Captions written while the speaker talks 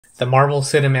The Marvel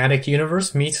Cinematic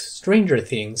Universe meets Stranger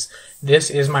Things.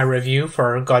 This is my review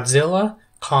for Godzilla,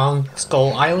 Kong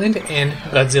Skull Island, and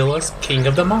Godzilla's King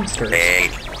of the Monsters.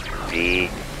 A-D-N.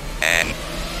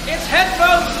 It's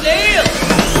Headphones Neil!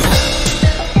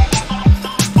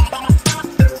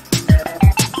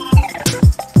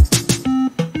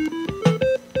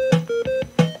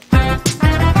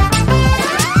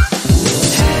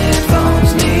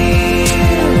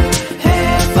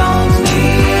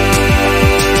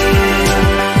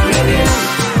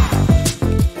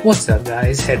 What's up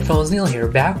guys, Headphones Neil here,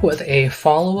 back with a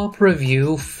follow-up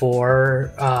review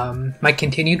for my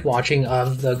continued watching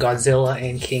of the Godzilla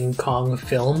and King Kong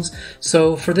films.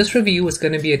 So for this review, it's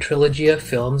going to be a trilogy of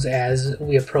films as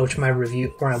we approach my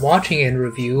review, or I'm watching and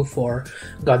review for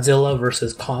Godzilla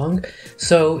vs. Kong.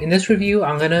 So in this review,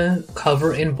 I'm going to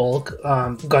cover in bulk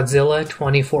Godzilla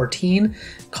 2014,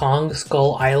 Kong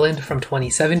Skull Island from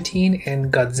 2017,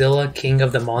 and Godzilla King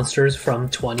of the Monsters from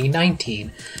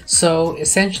 2019. So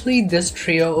essentially this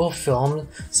trio of films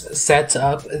sets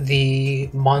up the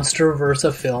monsterverse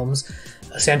of films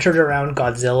centered around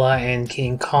Godzilla and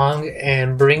King Kong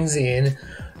and brings in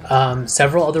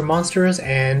several other monsters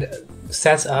and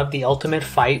sets up the ultimate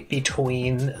fight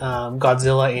between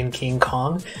Godzilla and King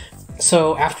Kong.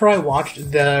 So after I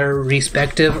watched their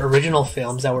respective original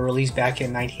films that were released back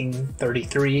in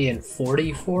 1933 and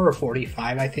 44 or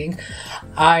 45, I think,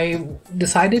 I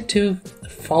decided to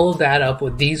follow that up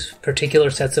with these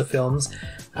particular sets of films,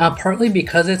 partly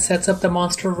because it sets up the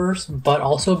Monsterverse, but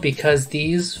also because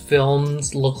these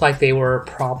films look like they were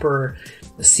proper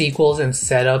sequels and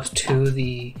setups to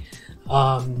the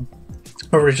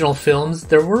original films.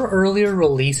 There were earlier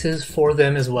releases for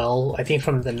them as well, I think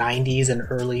from the 90s and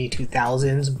early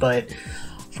 2000s, but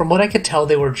from what I could tell,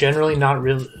 they were generally not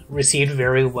received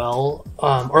very well,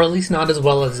 or at least not as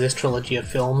well as this trilogy of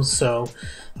films, so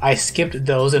I skipped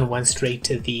those and went straight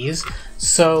to these.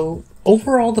 So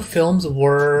overall, the films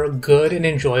were good and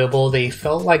enjoyable. They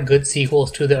felt like good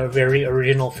sequels to the very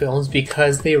original films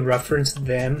because they referenced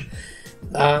them.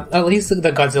 At least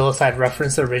the Godzilla side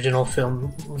referenced the original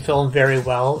film very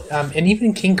well, and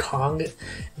even King Kong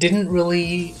didn't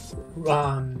really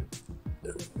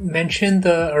mention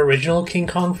the original King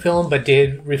Kong film, but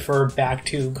did refer back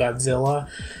to Godzilla.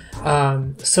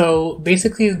 So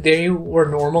basically, they were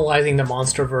normalizing the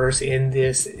MonsterVerse in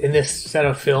this set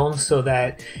of films so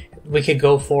that we could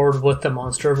go forward with the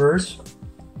MonsterVerse.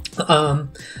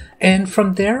 And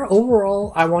from there,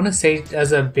 overall, I want to say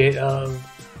as a bit of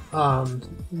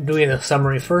doing a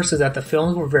summary first, is that the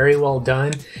films were very well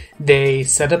done. They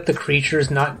set up the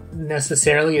creatures not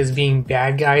necessarily as being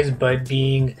bad guys, but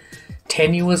being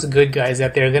tenuous good guys,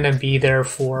 that they're going to be there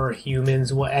for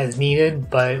humans as needed,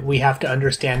 but we have to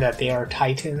understand that they are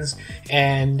titans,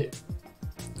 and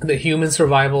the human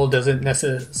survival doesn't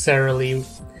necessarily,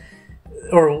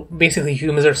 or basically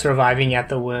humans are surviving at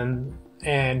the whim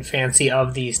and fancy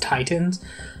of these titans.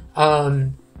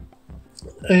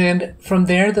 And from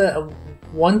there, the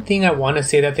one thing I want to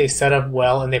say that they set up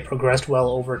well and they progressed well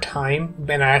over time,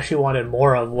 and I actually wanted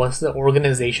more of, was the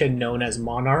organization known as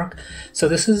Monarch. So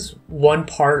this is one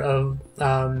part of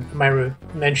my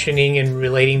mentioning and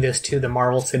relating this to the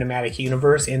Marvel Cinematic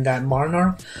Universe, in that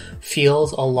Monarch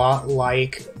feels a lot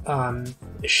like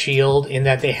S.H.I.E.L.D. in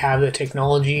that they have the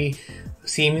technology,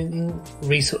 seemingly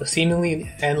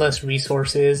endless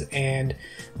resources, and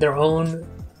their own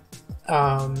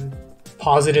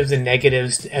positives and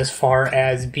negatives as far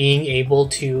as being able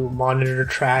to monitor,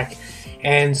 track,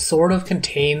 and sort of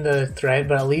contain the threat,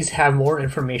 but at least have more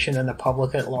information than the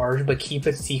public at large, but keep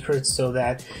it secret so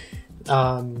that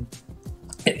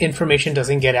information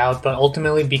doesn't get out. But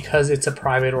ultimately, because it's a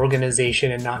private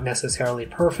organization and not necessarily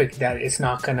perfect, that it's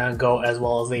not gonna go as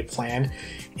well as they planned.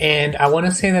 And I want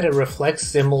to say that it reflects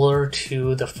similar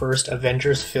to the first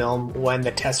Avengers film, when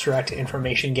the Tesseract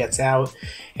information gets out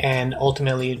and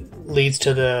ultimately leads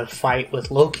to the fight with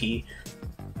Loki.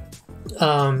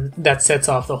 That sets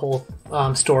off the whole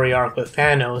story arc with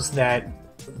Thanos, that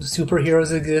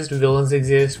superheroes exist, villains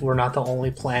exist, we're not the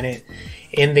only planet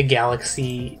in the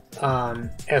galaxy,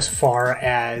 as far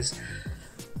as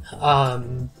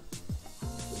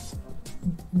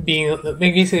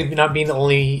basically not being the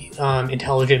only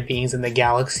intelligent beings in the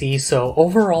galaxy. So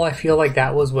overall, I feel like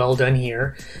that was well done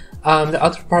here. The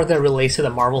other part that relates to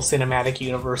the Marvel Cinematic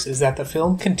Universe is that the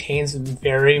film contains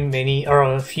very many, or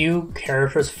a few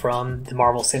characters from the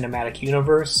Marvel Cinematic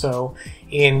Universe. So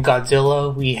in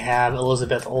Godzilla, we have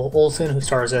Elizabeth Olsen, who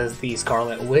stars as the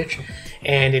Scarlet Witch,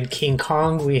 and in King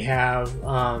Kong, we have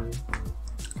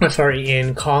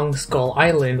In Kong Skull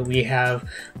Island, we have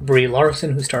Brie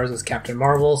Larson, who stars as Captain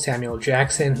Marvel, Samuel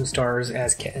Jackson, who stars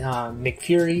as Nick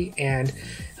Fury, and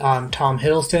Tom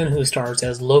Hiddleston, who stars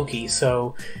as Loki.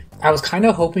 So I was kind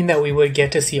of hoping that we would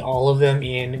get to see all of them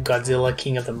in Godzilla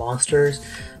King of the Monsters,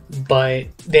 but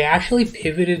they actually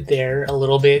pivoted there a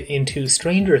little bit into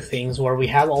Stranger Things, where we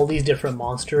have all these different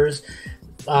monsters,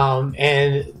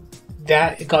 and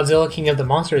that Godzilla King of the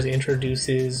Monsters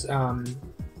introduces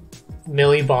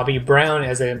Millie Bobby Brown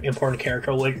as an important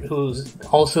character, who's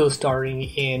also starring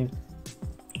in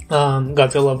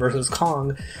Godzilla vs.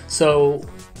 Kong. So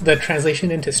the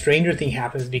translation into Stranger Thing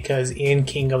happens because in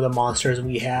King of the Monsters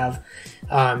we have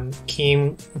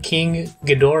King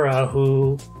Ghidorah,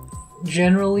 who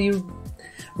generally,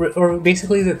 or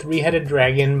basically the three-headed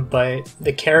dragon, but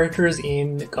the characters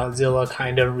in Godzilla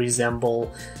kind of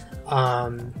resemble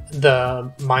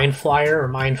the Mind Flyer or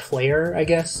Mind Flayer, I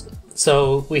guess.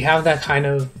 So we have that kind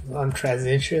of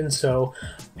transition. So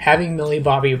having Millie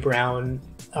Bobby Brown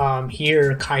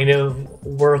here kind of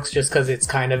works just because it's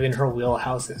kind of in her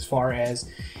wheelhouse as far as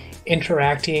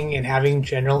interacting and having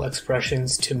general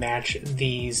expressions to match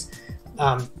these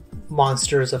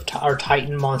monsters or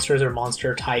Titan monsters or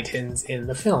monster titans in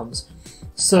the films.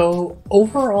 So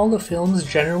overall, the films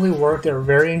generally work. They're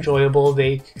very enjoyable.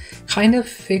 They kind of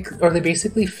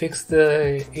basically fix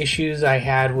the issues I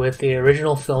had with the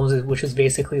original films, which is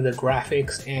basically the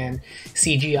graphics and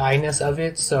CGI-ness of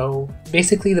it. So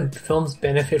basically the films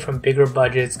benefit from bigger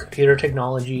budgets, computer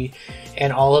technology,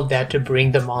 and all of that to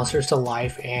bring the monsters to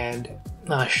life and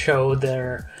show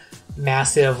their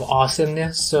massive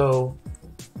awesomeness. So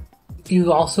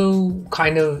you also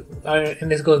kind of, and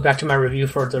this goes back to my review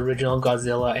for the original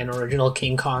Godzilla and original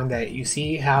King Kong, that you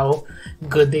see how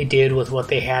good they did with what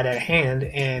they had at hand,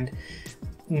 and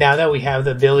now that we have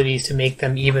the abilities to make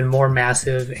them even more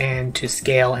massive and to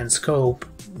scale and scope,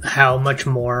 how much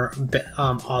more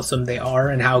awesome they are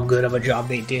and how good of a job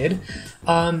they did.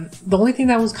 The only thing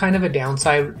that was kind of a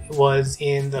downside was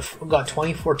in the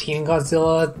 2014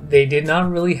 Godzilla, they did not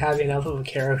really have enough of a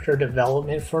character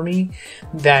development for me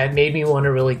that made me want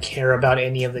to really care about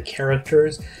any of the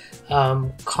characters.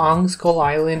 Kong Skull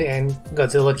Island and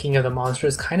Godzilla King of the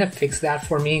Monsters kind of fixed that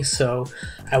for me, so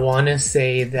I want to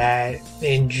say that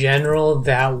in general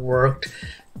that worked.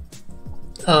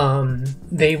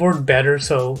 They worked better.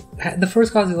 So the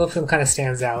first Godzilla film kind of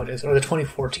stands out, or the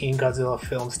 2014 Godzilla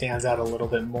film stands out a little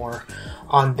bit more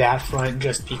on that front,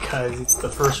 just because it's the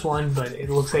first one, but it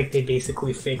looks like they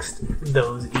basically fixed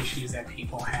those issues that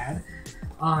people had.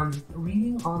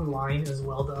 Reading online as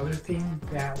well, the other thing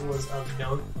that was of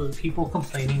note was people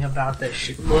complaining about the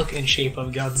look and shape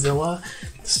of Godzilla.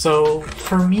 So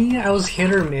for me, I was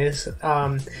hit or miss.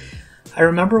 I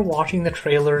remember watching the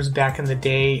trailers back in the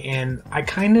day, and I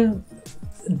kind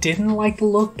of didn't like the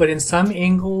look, but in some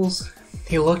angles,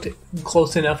 he looked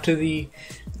close enough to the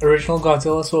original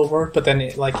Godzilla, so it worked. But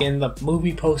then, like in the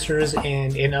movie posters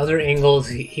and in other angles,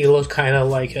 he looked kind of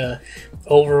like a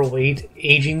overweight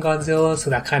aging Godzilla, so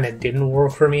that kind of didn't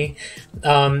work for me.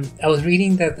 I was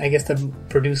reading that I guess the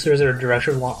producers or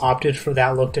directors opted for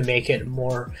that look to make it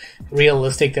more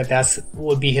realistic, that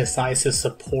would be his size to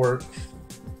support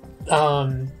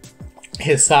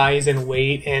his size and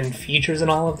weight and features and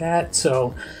all of that.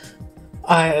 So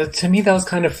to me that was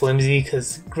kind of flimsy,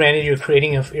 because granted you're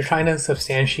trying to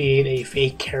substantiate a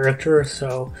fake character.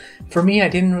 So for me, I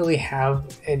didn't really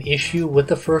have an issue with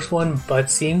the first one, but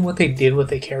seeing what they did with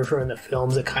the character in the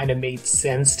films, it kind of made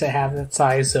sense to have that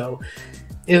size. So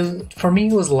for me,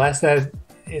 it was less that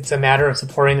it's a matter of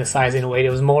supporting the size and weight.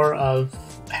 It was more of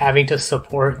having to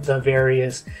support the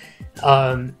various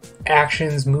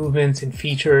actions, movements, and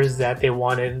features that they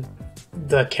wanted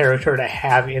the character to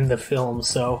have in the film.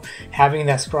 So having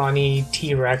that scrawny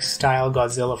T-Rex style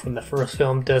Godzilla from the first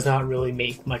film does not really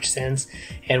make much sense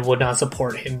and would not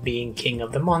support him being King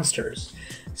of the Monsters.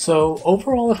 So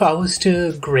overall, if I was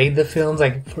to grade the films,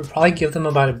 I would probably give them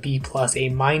about a B+,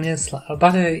 A-,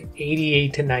 about a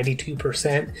 88 to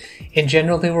 92%. In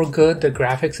general, they were good. The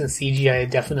graphics and CGI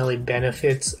definitely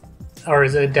benefits, or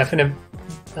is a definite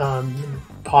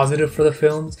positive for the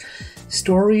films.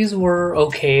 Stories were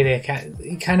okay.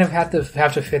 You kind of have to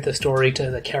fit the story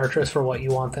to the characters for what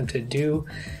you want them to do.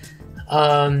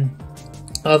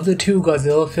 Of the two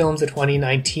Godzilla films, the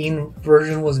 2019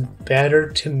 version was better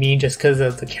to me just because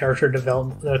of the character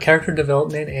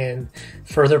development and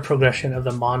further progression of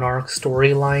the Monarch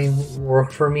storyline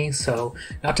worked for me. So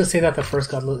not to say that the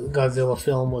first Godzilla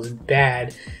film was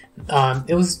bad.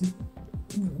 It was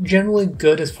generally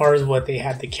good as far as what they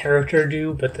had the character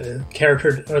do, but the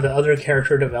character or the other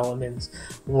character developments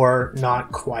were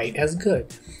not quite as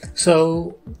good.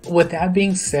 So with that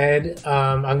being said,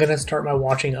 I'm going to start my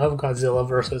watching of Godzilla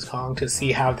vs. Kong to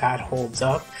see how that holds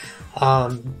up.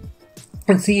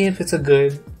 And see if it's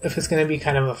going to be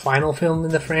kind of a final film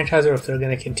in the franchise, or if they're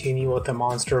going to continue with the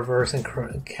MonsterVerse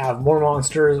and have more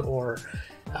monsters, or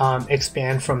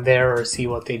expand from there, or see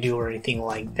what they do, or anything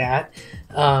like that.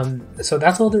 So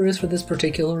that's all there is for this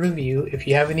particular review. If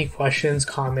you have any questions,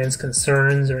 comments,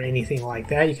 concerns, or anything like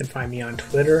that, you can find me on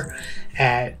Twitter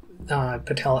at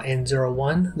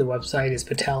PatelN01. The website is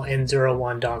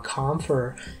pateln01.com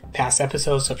for past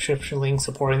episodes, subscription links,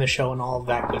 supporting the show, and all of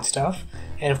that good stuff.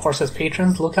 And of course, as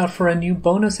patrons, look out for a new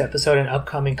bonus episode, an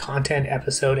upcoming content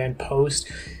episode and post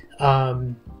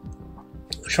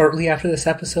shortly after this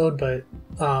episode, but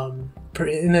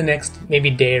in the next maybe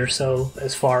day or so,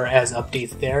 as far as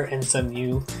updates there, and some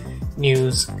new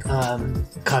news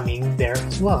coming there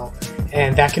as well.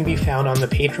 And that can be found on the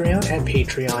Patreon at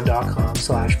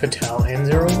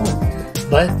patreon.com/PatelN01.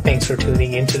 But thanks for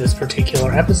tuning into this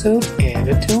particular episode, and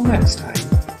until next time.